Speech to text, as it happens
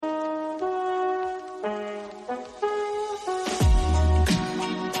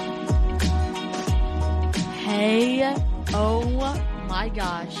my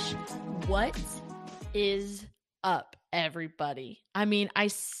gosh, what is up, everybody? I mean, I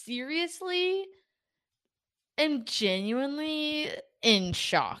seriously am genuinely in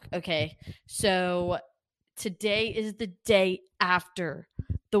shock, okay? So today is the day after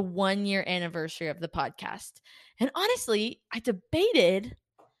the 1 year anniversary of the podcast. And honestly, I debated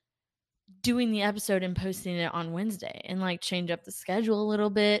doing the episode and posting it on Wednesday and like change up the schedule a little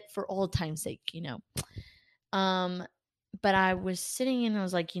bit for old time's sake, you know. But I was sitting and I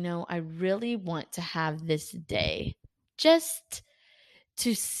was like, I really want to have this day just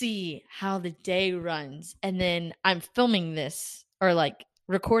to see how the day runs. And then I'm filming this or like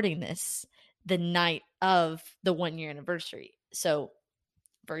recording this the night of the 1 year anniversary. So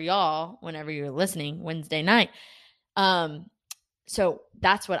for y'all, whenever you're listening, Wednesday night, so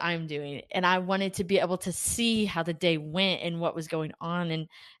that's what I'm doing. And I wanted to be able to see how the day went and what was going on and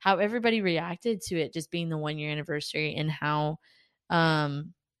how everybody reacted to it just being the 1 year anniversary and how, how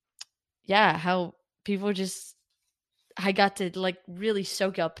people just, I got to like really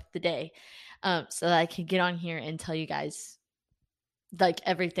soak up the day so that I could get on here and tell you guys like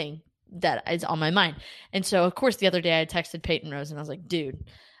everything that is on my mind. And so, of course, the other day I texted Peyton Rose and I was like, dude,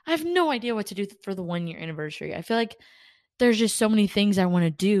 I have no idea what to do for the 1 year anniversary. I feel like there's just so many things I want to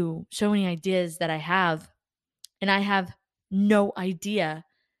do, so many ideas that I have, and I have no idea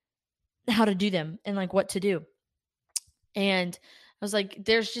how to do them and like what to do. And I was like,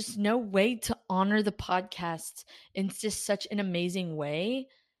 there's just no way to honor the podcast in just such an amazing way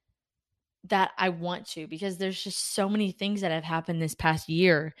that I want to, because there's just so many things that have happened this past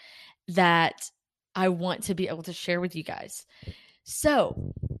year that I want to be able to share with you guys.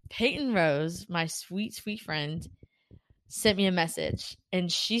 So Peyton Rose, my sweet, sweet friend, sent me a message and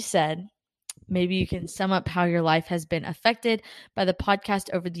she said, maybe you can sum up how your life has been affected by the podcast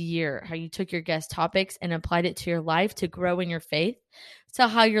over the year, how you took your guest topics and applied it to your life to grow in your faith, so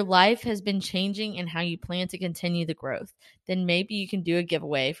how your life has been changing and how you plan to continue the growth. Then maybe you can do a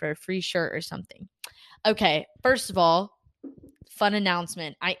giveaway for a free shirt or something. Okay, first of all, fun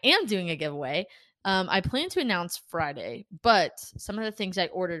announcement. I am doing a giveaway. I plan to announce Friday, but some of the things I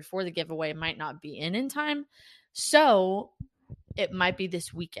ordered for the giveaway might not be in time. So it might be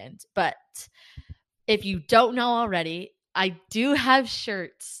this weekend. But if you don't know already, I do have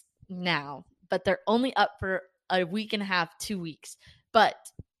shirts now, but they're only up for a week and a half, 2 weeks. But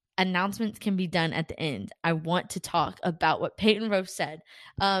announcements can be done at the end. I want to talk about what Peyton Rose said.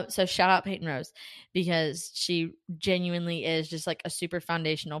 So shout out Peyton Rose, because she genuinely is just like a super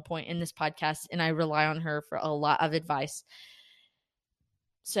foundational point in this podcast, and I rely on her for a lot of advice.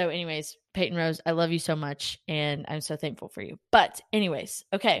 So anyways, Peyton Rose, I love you so much, and I'm so thankful for you. But anyways,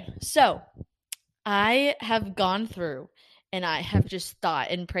 okay, so I have gone through and I have just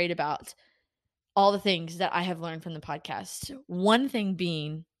thought and prayed about all the things that I have learned from the podcast. One thing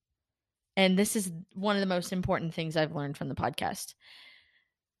being, and this is one of the most important things I've learned from the podcast,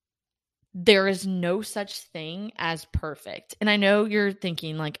 there is no such thing as perfect. And I know you're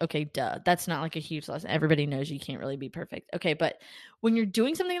thinking like, okay, duh, that's not like a huge lesson. Everybody knows you can't really be perfect. Okay, but when you're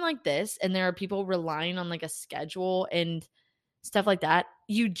doing something like this and there are people relying on like a schedule and stuff like that,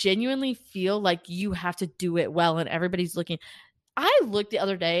 you genuinely feel like you have to do it well and everybody's looking. I looked the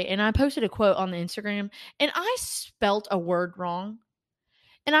other day and I posted a quote on the Instagram and I spelt a word wrong.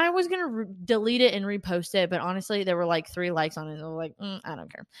 And I was going to delete it and repost it. But honestly, there were like 3 likes on it. And I was like, I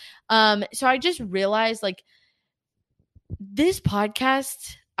don't care. So I just realized like this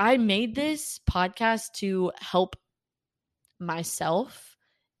podcast, I made this podcast to help myself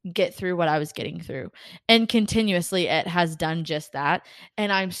get through what I was getting through. And continuously it has done just that.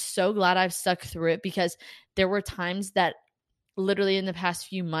 And I'm so glad I've stuck through it, because there were times that literally in the past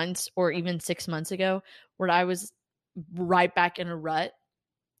few months or even 6 months ago where I was right back in a rut.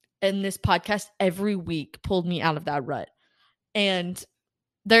 And this podcast every week pulled me out of that rut. And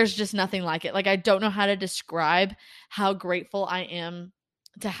there's just nothing like it. Like, I don't know how to describe how grateful I am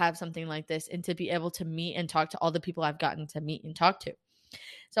to have something like this and to be able to meet and talk to all the people I've gotten to meet and talk to.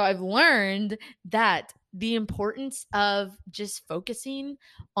 So I've learned that the importance of just focusing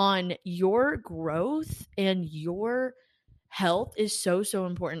on your growth and your health is so, so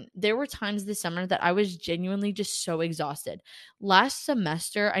important. There were times this summer that I was genuinely just so exhausted. Last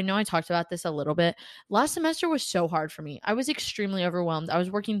semester, I know I talked about this a little bit. Last semester was so hard for me. I was extremely overwhelmed. I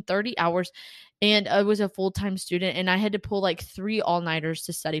was working 30 hours and I was a full-time student, and I had to pull like 3 all-nighters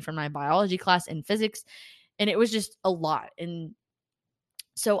to study for my biology class and physics. And it was just a lot. And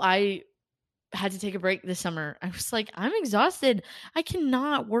so I had to take a break this summer. I was like, I'm exhausted. I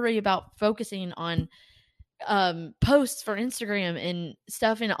cannot worry about focusing on posts for Instagram and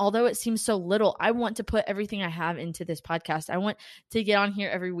stuff. And although it seems so little, I want to put everything I have into this podcast. I want to get on here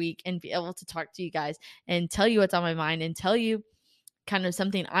every week and be able to talk to you guys and tell you what's on my mind and tell you kind of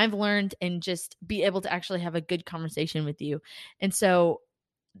something I've learned and just be able to actually have a good conversation with you. And so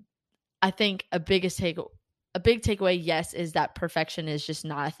I think a big takeaway, yes, is that perfection is just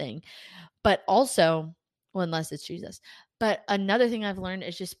not a thing. But also, well, unless it's Jesus. But another thing I've learned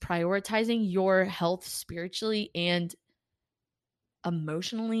is just prioritizing your health spiritually and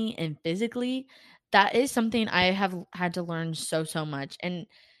emotionally and physically. That is something I have had to learn so much. And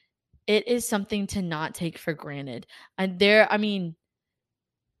it is something to not take for granted. And I mean,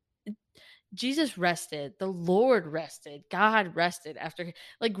 Jesus rested, the Lord rested, God rested after,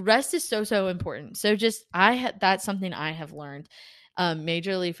 like, rest is so important. So just that's something I have learned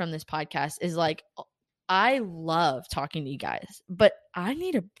majorly from this podcast is like, I love talking to you guys, but I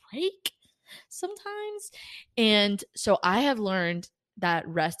need a break sometimes. And so I have learned that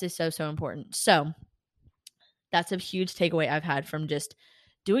rest is so important. So that's a huge takeaway I've had from just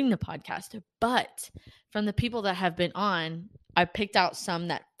doing the podcast. But from the people that have been on, I picked out some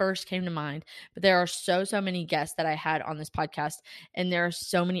that first came to mind. But there are so many guests that I had on this podcast, and there are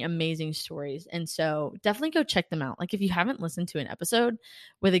so many amazing stories. And so definitely go check them out. Like, if you haven't listened to an episode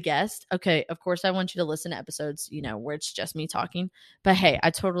with a guest, okay, of course I want you to listen to episodes, where it's just me talking. But hey,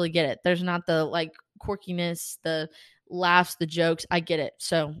 I totally get it. There's not the like quirkiness, the laughs, the jokes. I get it.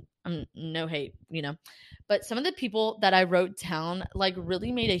 So I'm no hate, but some of the people that I wrote down like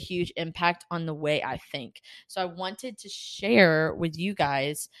really made a huge impact on the way I think. So I wanted to share with you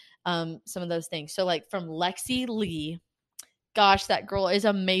guys some of those things. So like from Lexi Lee, gosh, that girl is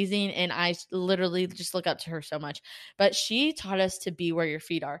amazing. And I literally just look up to her so much, but she taught us to be where your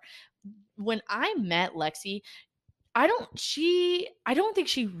feet are. When I met Lexi, I don't think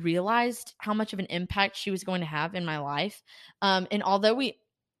she realized how much of an impact she was going to have in my life. And although we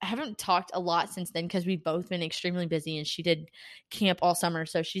haven't talked a lot since then because we've both been extremely busy, and she did camp all summer,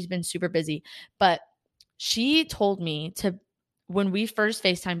 so she's been super busy. But she told me to, when we first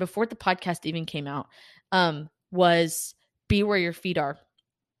FaceTime before the podcast even came out, was be where your feet are.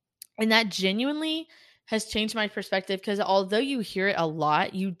 And that genuinely has changed my perspective, because although you hear it a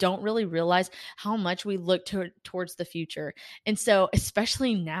lot, you don't really realize how much we look towards the future. And so,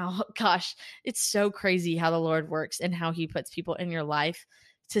 especially now, gosh, it's so crazy how the Lord works and how he puts people in your life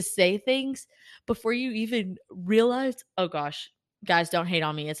to say things before you even realize. Oh gosh, guys, don't hate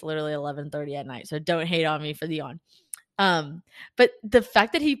on me. It's literally 11:30 at night. So don't hate on me for the yawn. But the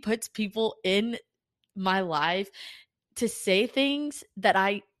fact that he puts people in my life to say things that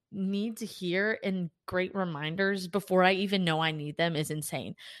I need to hear and great reminders before I even know I need them is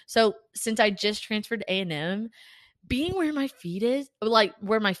insane. So since I just transferred to A&M, being where my feet is, like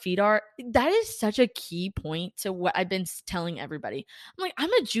where my feet are, that is such a key point to what I've been telling everybody. I'm like,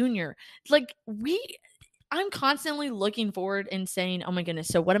 I'm a junior. Like I'm constantly looking forward and saying, oh my goodness,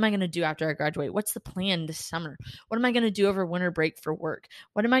 so what am I going to do after I graduate? What's the plan this summer? What am I going to do over winter break for work?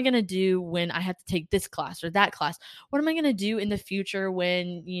 What am I going to do when I have to take this class or that class? What am I going to do in the future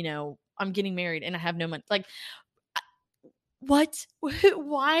when, I'm getting married and I have no money? Like, what?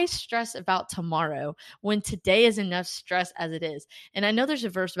 Why stress about tomorrow when today is enough stress as it is? And I know there's a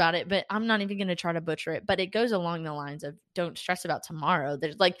verse about it, but I'm not even going to try to butcher it. But it goes along the lines of, don't stress about tomorrow.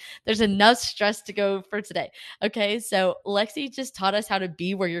 There's enough stress to go for today. Okay. So Lexi just taught us how to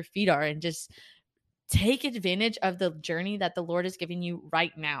be where your feet are and just take advantage of the journey that the Lord is giving you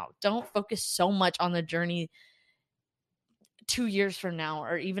right now. Don't focus so much on the journey 2 years from now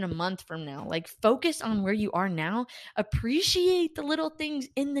or even a month from now. Like, focus on where you are now. Appreciate the little things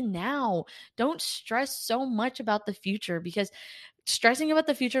in the now. Don't stress so much about the future, because stressing about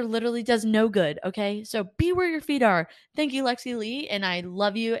the future literally does no good. Okay. So be where your feet are. Thank you, Lexi Lee. And I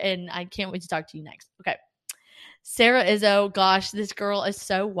love you. And I can't wait to talk to you next. Okay. Sarah Izzo, gosh, this girl is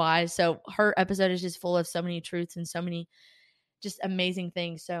so wise. So her episode is just full of so many truths and so many just amazing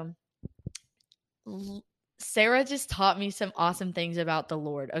things. So Sarah just taught me some awesome things about the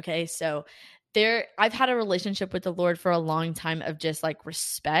Lord. Okay. So I've had a relationship with the Lord for a long time of just like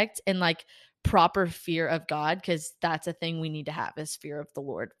respect and like proper fear of God, because that's a thing we need to have, is fear of the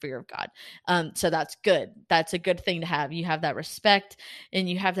Lord, fear of God. So that's good. That's a good thing to have. You have that respect and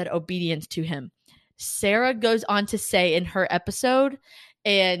you have that obedience to him. Sarah goes on to say in her episode,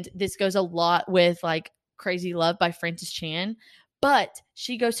 and this goes a lot with like Crazy Love by Francis Chan, but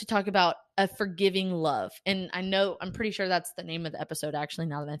she goes to talk about a forgiving love. And I'm pretty sure that's the name of the episode, actually,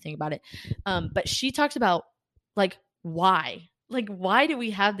 now that I think about it. But she talks about like, why? Like, why do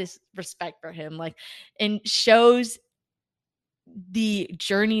we have this respect for him? Like, and shows the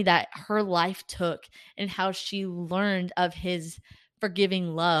journey that her life took and how she learned of his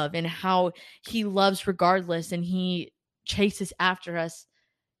forgiving love and how he loves regardless and he chases after us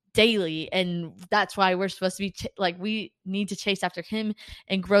daily, and that's why we're supposed to be like we need to chase after him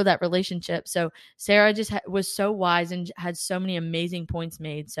and grow that relationship. So Sarah just was so wise and had so many amazing points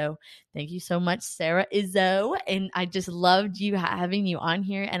made. So thank you so much, Sarah Izzo, and I just loved you having you on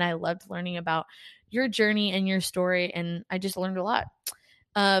here, and I loved learning about your journey and your story, and I just learned a lot.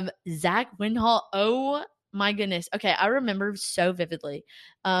 Zach Windhall, oh my goodness. Okay, I remember so vividly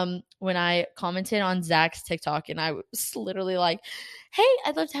when I commented on Zach's TikTok, and I was literally like, hey,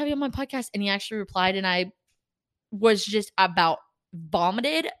 I'd love to have you on my podcast. And he actually replied, and I was just about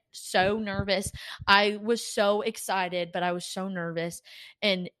vomited, so nervous. I was so excited, but I was so nervous.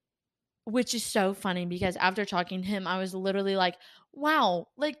 And which is so funny because after talking to him, I was literally like, wow,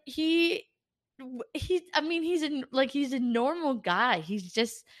 like I mean, he's a normal guy. He's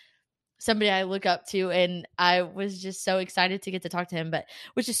just somebody I look up to, and I was just so excited to get to talk to him. But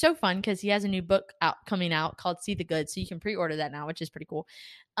which is so fun because he has a new book coming out called See the Good, so you can pre-order that now, which is pretty cool.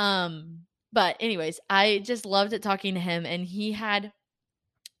 But anyways, I just loved it talking to him, and he had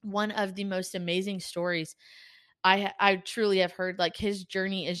one of the most amazing stories I truly have heard. Like, his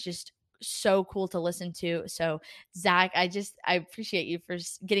journey is just so cool to listen to. So Zach, I appreciate you for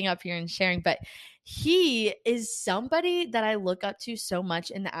getting up here and sharing, but he is somebody that I look up to so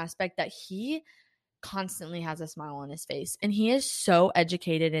much in the aspect that he constantly has a smile on his face, and he is so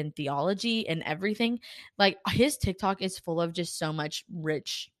educated in theology and everything. Like, his TikTok is full of just so much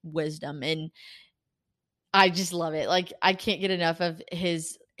rich wisdom, and I just love it. Like, I can't get enough of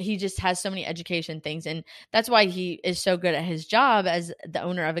he just has so many education things, and that's why he is so good at his job as the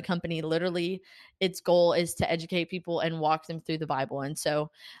owner of a company. Literally, its goal is to educate people and walk them through the Bible. And so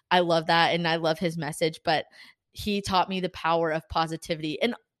I love that, and I love his message, but he taught me the power of positivity.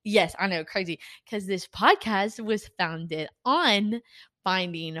 And yes, I know, crazy, because this podcast was founded on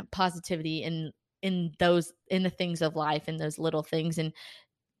finding positivity in the things of life and those little things, and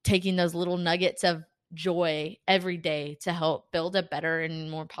taking those little nuggets of joy every day to help build a better and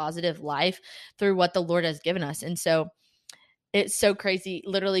more positive life through what the Lord has given us. And so it's so crazy,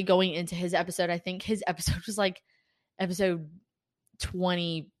 literally going into his episode. I think his episode was like episode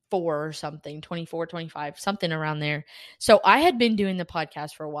 24 or something, 24, 25, something around there. So I had been doing the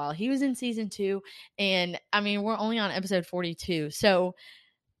podcast for a while. He was in season 2, and I mean, we're only on episode 42. So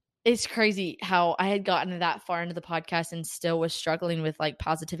it's crazy how I had gotten that far into the podcast and still was struggling with like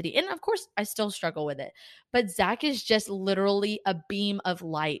positivity. And of course, I still struggle with it. But Zach is just literally a beam of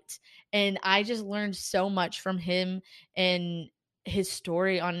light. And I just learned so much from him and his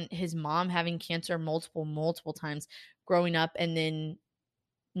story on his mom having cancer multiple times growing up, and then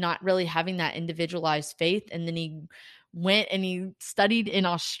not really having that individualized faith. And then he went and he studied in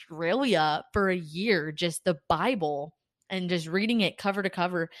Australia for a year, just the Bible, and just reading it cover to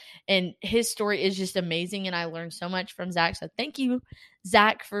cover. And his story is just amazing. And I learned so much from Zach. So thank you,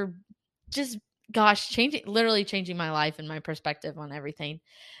 Zach, for just, gosh, literally changing my life and my perspective on everything.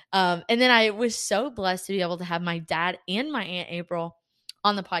 And then I was so blessed to be able to have my dad and my Aunt April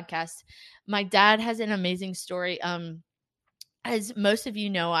on the podcast. My dad has an amazing story. As most of you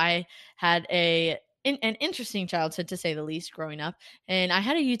know, I had an interesting childhood, to say the least, growing up, and I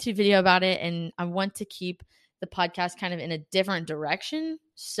had a YouTube video about it, and I want to keep the podcast kind of in a different direction.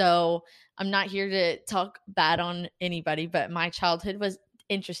 So I'm not here to talk bad on anybody, but my childhood was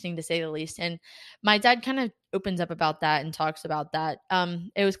interesting, to say the least. And my dad kind of opens up about that and talks about that.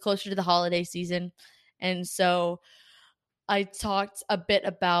 It was closer to the holiday season, and so I talked a bit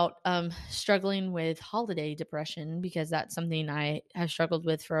about struggling with holiday depression, because that's something I have struggled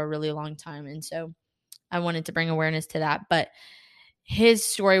with for a really long time. And so I wanted to bring awareness to that. But his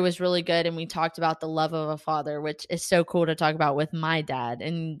story was really good. And we talked about the love of a father, which is so cool to talk about with my dad.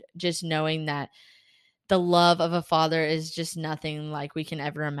 And just knowing that the love of a father is just nothing like we can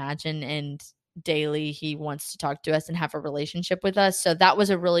ever imagine. And daily he wants to talk to us and have a relationship with us. So that was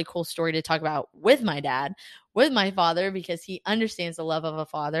a really cool story to talk about with my dad, with my father, because he understands the love of a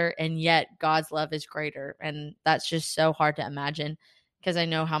father, and yet God's love is greater. And that's just so hard to imagine, because I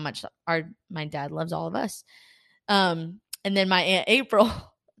know how much my dad loves all of us. And then my Aunt April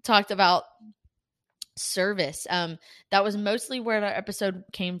talked about service. That was mostly where that episode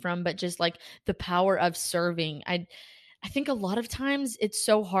came from, but just like the power of serving. I think a lot of times it's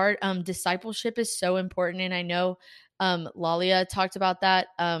so hard. Discipleship is so important, and I know Lalia talked about that.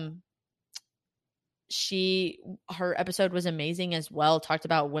 Her episode was amazing as well. Talked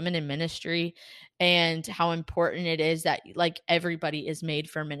about women in ministry and how important it is that like everybody is made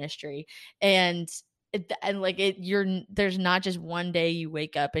for ministry. And there's not just one day you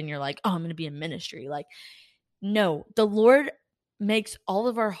wake up and you're like, oh, I'm going to be in ministry. Like, no, the Lord makes all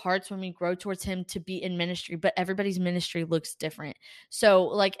of our hearts when we grow towards him to be in ministry, but everybody's ministry looks different. So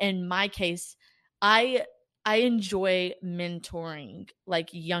like in my case, I enjoy mentoring like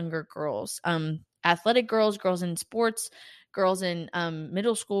younger girls, athletic girls, girls in sports, girls in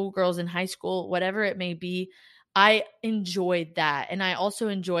middle school, girls in high school, whatever it may be. I enjoy that. And I also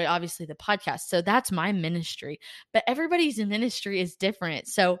enjoy obviously the podcast. So that's my ministry. But everybody's ministry is different.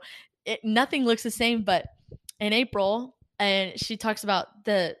 So nothing looks the same. But in April, and she talks about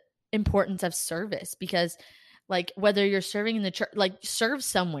the importance of service, because like whether you're serving in the church, like serve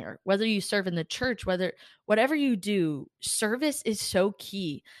somewhere, whether you serve in the church, whatever you do, service is so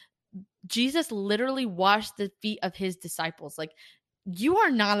key. Jesus literally washed the feet of his disciples. Like, you are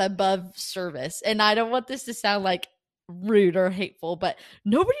not above service. And I don't want this to sound like rude or hateful, but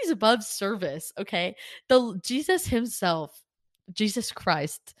nobody's above service, okay? Jesus himself, Jesus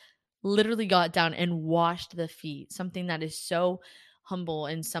Christ, literally got down and washed the feet, something that is so humble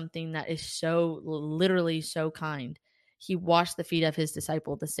and something that is so literally so kind. He washed the feet of his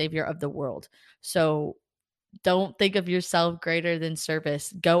disciple, the savior of the world. So don't think of yourself greater than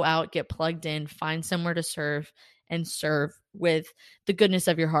service. Go out, get plugged in, find somewhere to serve, and serve with the goodness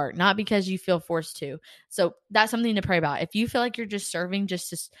of your heart, not because you feel forced to. So that's something to pray about. If you feel like you're just serving just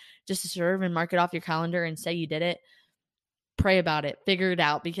to serve and mark it off your calendar and say you did it, pray about it, figure it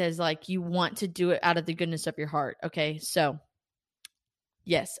out, because like you want to do it out of the goodness of your heart. Okay. So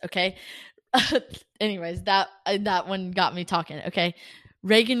yes. Okay. Anyways, that one got me talking. Okay.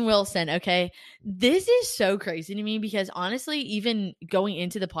 Reagan Wilson. Okay. This is so crazy to me because honestly, even going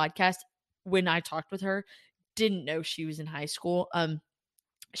into the podcast, when I talked with her, didn't know she was in high school.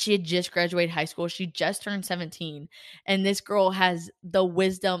 She had just graduated high school. She just turned 17. And this girl has the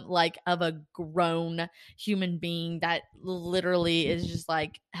wisdom like of a grown human being that literally is just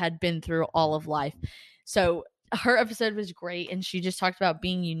like had been through all of life. So her episode was great. And she just talked about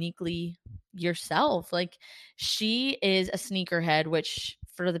being uniquely yourself. Like, she is a sneakerhead, which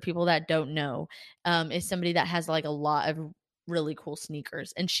for the people that don't know, is somebody that has like a lot of really cool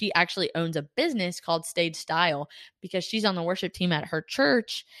sneakers. And she actually owns a business called Stage Style because she's on the worship team at her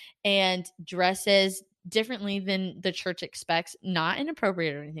church and dresses differently than the church expects, not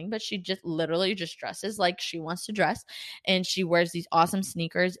inappropriate or anything, but she just literally just dresses like she wants to dress, and she wears these awesome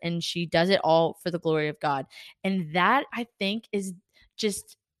sneakers, and she does it all for the glory of God. And that, I think, is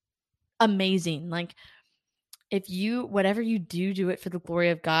just amazing. Like, if you, whatever you do, do it for the glory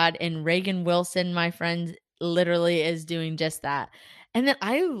of God. And Reagan Wilson, my friend, literally is doing just that. And then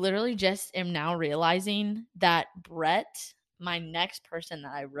I literally just am now realizing that Brett, my next person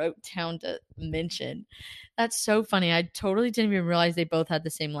that I wrote down to mention, that's so funny. I totally didn't even realize they both had the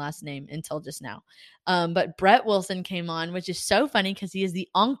same last name until just now. But Brett Wilson came on, which is so funny because he is the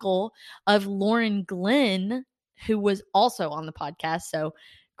uncle of Lauren Glenn, who was also on the podcast. So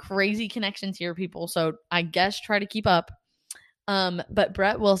crazy connections here, people. So I guess try to keep up. But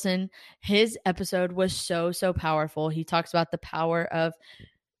Brett Wilson, his episode was so powerful. He talks about the power of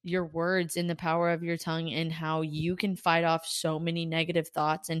your words and the power of your tongue and how you can fight off so many negative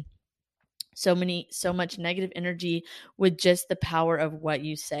thoughts and so much negative energy with just the power of what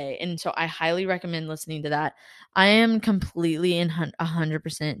you say. And so I highly recommend listening to that. I am completely and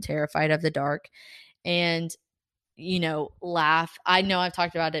 100% terrified of the dark, and laugh. I know I've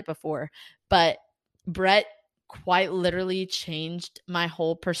talked about it before, but Brett quite literally changed my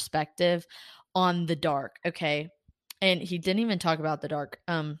whole perspective on the dark. Okay. And he didn't even talk about the dark.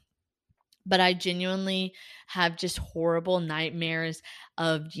 But I genuinely have just horrible nightmares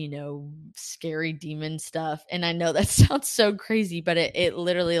of, scary demon stuff. And I know that sounds so crazy, but it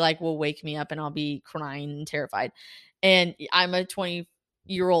literally like will wake me up and I'll be crying and terrified. And I'm a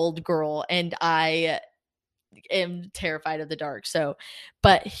 20-year-old girl and I am terrified of the dark. So,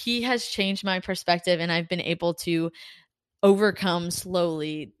 but he has changed my perspective, and I've been able to overcome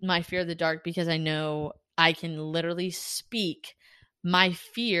slowly my fear of the dark because I know I can literally speak my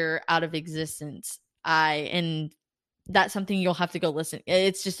fear out of existence. And that's something you'll have to go listen.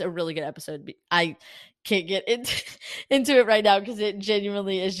 It's just a really good episode. I can't get into it right now because it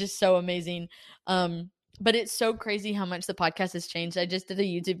genuinely is just so amazing. But it's so crazy how much the podcast has changed. I just did a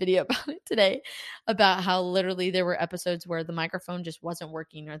YouTube video about it today, about how literally there were episodes where the microphone just wasn't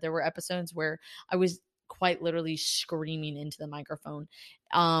working, or there were episodes where I was quite literally screaming into the microphone.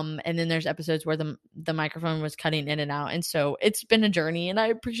 And then there's episodes where the microphone was cutting in and out. And so it's been a journey, and I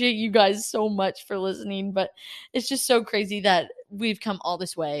appreciate you guys so much for listening, but it's just so crazy that we've come all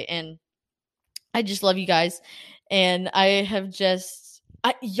this way, and I just love you guys. And I have just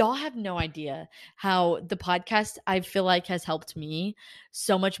Y'all have no idea how the podcast, I feel like, has helped me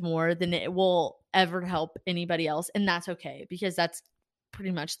so much more than it will ever help anybody else. And that's okay, because that's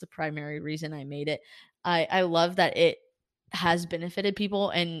pretty much the primary reason I made it. I love that it has benefited people,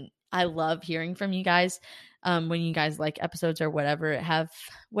 and I love hearing from you guys when you guys like episodes or whatever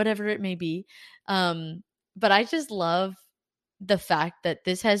it may be. But I just love the fact that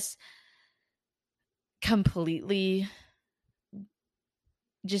this has completely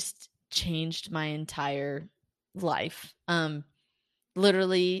just changed my entire life.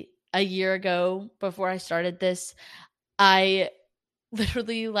 Literally a year ago, before I started this, I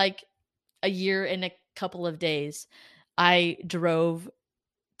literally, like, a year and a couple of days, I drove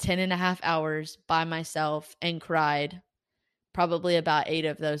 10 and a half hours by myself and cried probably about 8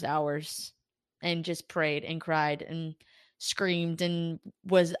 of those hours, and just prayed and cried and screamed and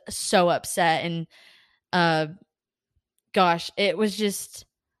was so upset. And uh gosh, it was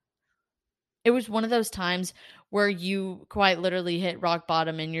one of those times where you quite literally hit rock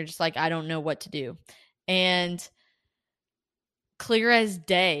bottom and you're just like, I don't know what to do. And clear as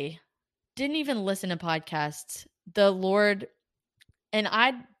day, didn't even listen to podcasts. The Lord, and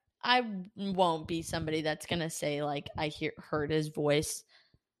I won't be somebody that's going to say like heard his voice.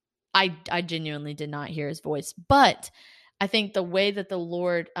 I genuinely did not hear his voice, but I think the way that the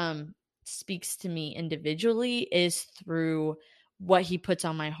Lord speaks to me individually is through what he puts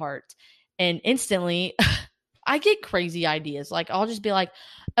on my heart. And instantly I get crazy ideas. Like, I'll just be like,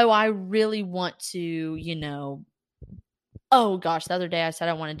 oh, I really want to, oh gosh, the other day I said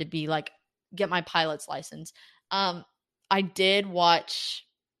I wanted to be like, get my pilot's license. I did watch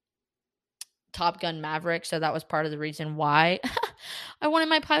Top Gun Maverick, so that was part of the reason why I wanted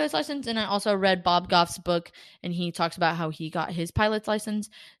my pilot's license. And I also read Bob Goff's book, and he talks about how he got his pilot's license.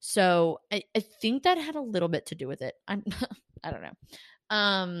 So I think that had a little bit to do with it. I don't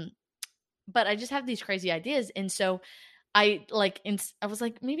know. But I just have these crazy ideas. And so I was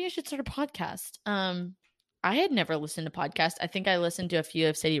like, maybe I should start a podcast. I had never listened to podcasts. I think I listened to a few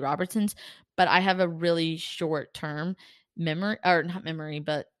of Sadie Robertson's, but I have a really short term memory, or not memory,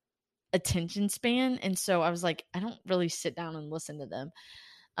 but attention span. And so I was like, I don't really sit down and listen to them.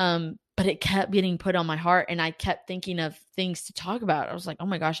 But it kept getting put on my heart, and I kept thinking of things to talk about. I was like, oh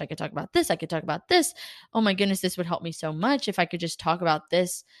my gosh, I could talk about this. I could talk about this. Oh my goodness, this would help me so much if I could just talk about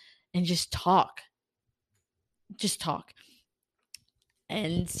this and just talk.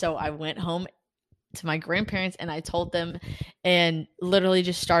 And so I went home to my grandparents and I told them, and literally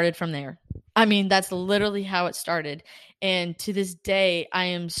just started from there. I mean, that's literally how it started. And to this day, I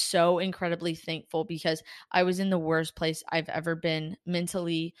am so incredibly thankful, because I was in the worst place I've ever been,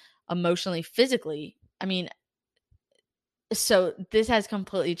 mentally, emotionally, physically. I mean, so this has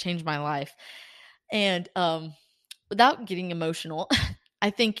completely changed my life. And without getting emotional, I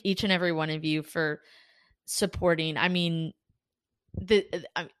thank each and every one of you for supporting. I mean,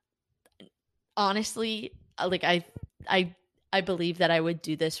 honestly, like I believe that I would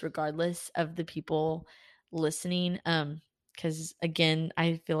do this regardless of the people listening. Because again,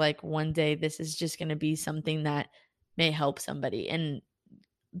 I feel like one day this is just going to be something that may help somebody, and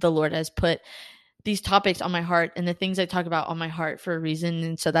the Lord has put these topics on my heart and the things I talk about on my heart for a reason,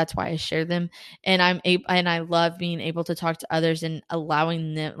 and so that's why I share them. And I love being able to talk to others and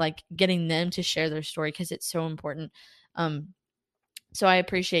allowing them, like, getting them to share their story, because it's so important. So I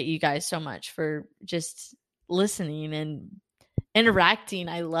appreciate you guys so much for just listening and interacting.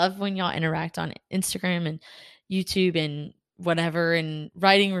 I love when y'all interact on Instagram and YouTube and whatever, and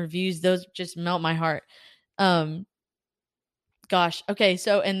writing reviews. Those just melt my heart. Gosh. Okay.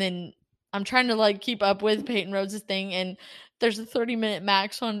 So, and then I'm trying to like keep up with Peyton Rhodes' thing, and there's a 30-minute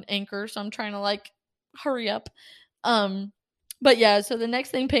max on Anchor. So I'm trying to like hurry up. But yeah, so the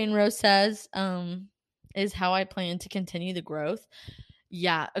next thing Peyton Rose says, is how I plan to continue the growth.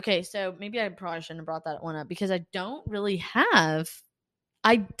 Yeah. Okay. So maybe I probably shouldn't have brought that one up, because I don't really have.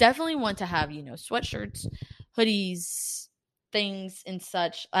 I definitely want to have, sweatshirts, hoodies, things and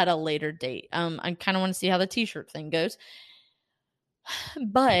such at a later date. I kind of want to see how the t-shirt thing goes.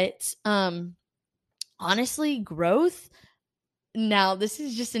 But honestly, growth. Now, this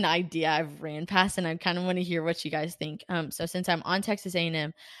is just an idea I've ran past, and I kind of want to hear what you guys think. So since I'm on Texas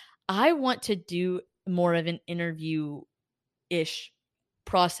A&M, I want to do more of an interview-ish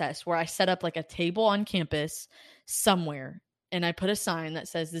process where I set up like a table on campus somewhere, and I put a sign that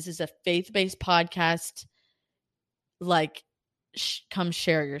says, this is a faith-based podcast. Like, come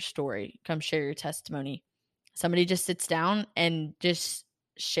share your story, come share your testimony. Somebody just sits down and just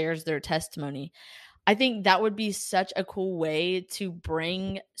shares their testimony. I think that would be such a cool way to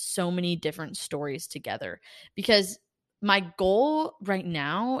bring so many different stories together, because my goal right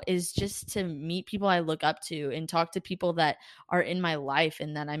now is just to meet people I look up to and talk to people that are in my life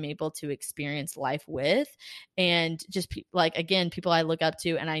and that I'm able to experience life with. And just like, again, people I look up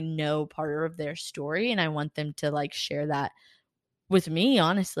to and I know part of their story and I want them to like share that with me,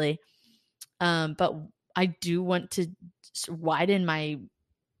 honestly. But I do want to widen my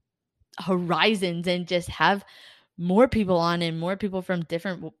horizons and just have more people on and more people from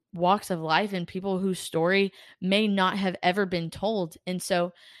different walks of life and people whose story may not have ever been told. And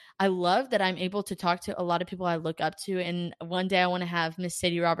so I love that I'm able to talk to a lot of people I look up to. And one day I want to have Miss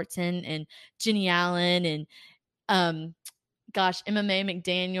Sadie Robertson and Jenny Allen and um MMA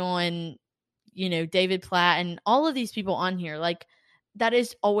McDaniel and David Platt and all of these people on here. Like, that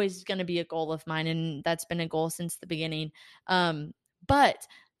is always going to be a goal of mine, and that's been a goal since the beginning. But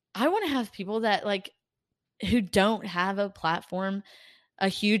I want to have people that like who don't have a platform, a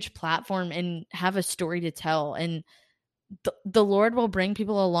huge platform, and have a story to tell. And the Lord will bring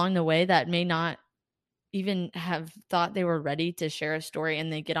people along the way that may not even have thought they were ready to share a story,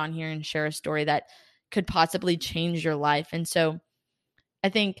 and they get on here and share a story that could possibly change your life. And so I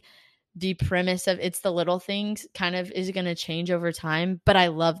think the premise of It's the Little Things kind of is going to change over time, but I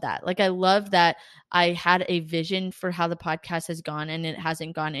love that. Like, I love that I had a vision for how the podcast has gone and it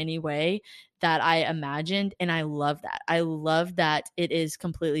hasn't gone any way that I imagined. And I love that. I love that it is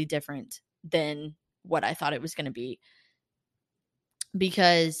completely different than what I thought it was going to be,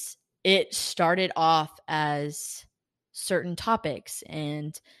 because it started off as certain topics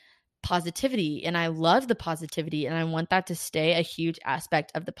and positivity, and I love the positivity and I want that to stay a huge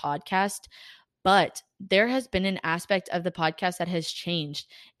aspect of the podcast. But there has been an aspect of the podcast that has changed.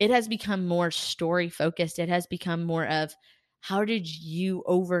 It has become more story focused. It has become more of, how did you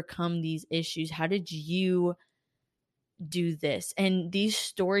overcome these issues? How did you do this? And these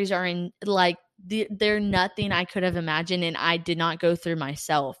stories are in like they're nothing I could have imagined, and I did not go through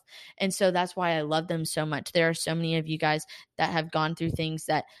myself. And so that's why I love them so much. There are so many of you guys that have gone through things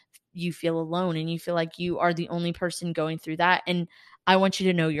that you feel alone and you feel like you are the only person going through that. And I want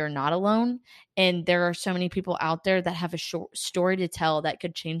you to know you're not alone. And there are so many people out there that have a short story to tell that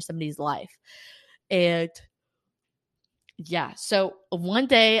could change somebody's life. And yeah, so one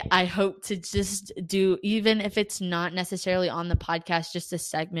day I hope to just do, even if it's not necessarily on the podcast, just a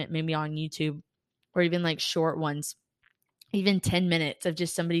segment maybe on YouTube, or even like short ones, even 10 minutes of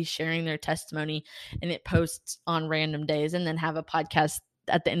just somebody sharing their testimony, and it posts on random days, and then have a podcast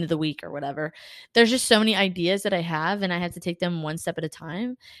at the end of the week or whatever. There's just so many ideas that I have, and I have to take them one step at a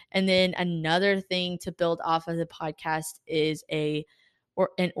time. And then another thing to build off of the podcast is an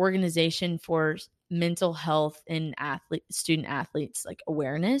organization for mental health and student athletes, like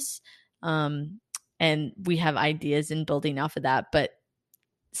awareness. And we have ideas in building off of that, but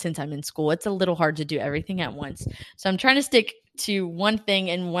since I'm in school, it's a little hard to do everything at once. So I'm trying to stick to one thing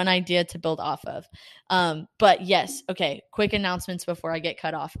and one idea to build off of. But yes, okay, quick announcements before I get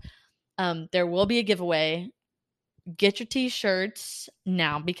cut off. There will be a giveaway. Get your t-shirts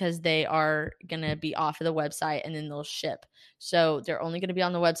now, because they are going to be off of the website and then they'll ship. So they're only going to be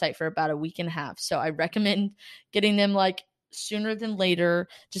on the website for about a week and a half. So I recommend getting them like sooner than later,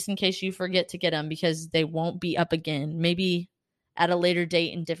 just in case you forget to get them, because they won't be up again. Maybe at a later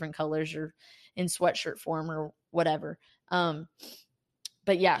date in different colors or in sweatshirt form or whatever.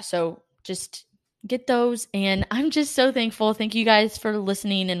 But yeah, so just get those. And I'm just so thankful. Thank you guys for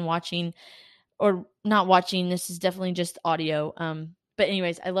listening and watching, or not watching. This is definitely just audio. But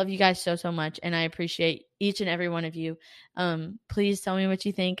anyways, I love you guys so, so much. And I appreciate each and every one of you. Please tell me what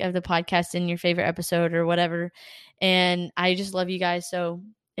you think of the podcast in your favorite episode or whatever. And I just love you guys. So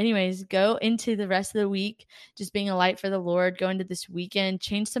anyways, go into the rest of the week just being a light for the Lord. Go into this weekend,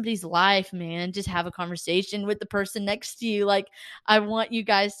 change somebody's life, man. Just have a conversation with the person next to you. Like, I want you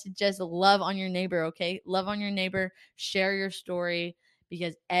guys to just love on your neighbor, okay? Love on your neighbor, share your story,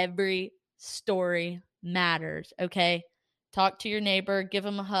 because every story matters, okay? Talk to your neighbor, give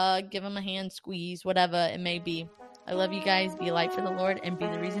them a hug, give them a hand squeeze, whatever it may be. I love you guys. Be a light for the Lord and be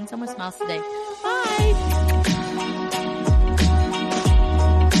the reason someone smiles today. Bye.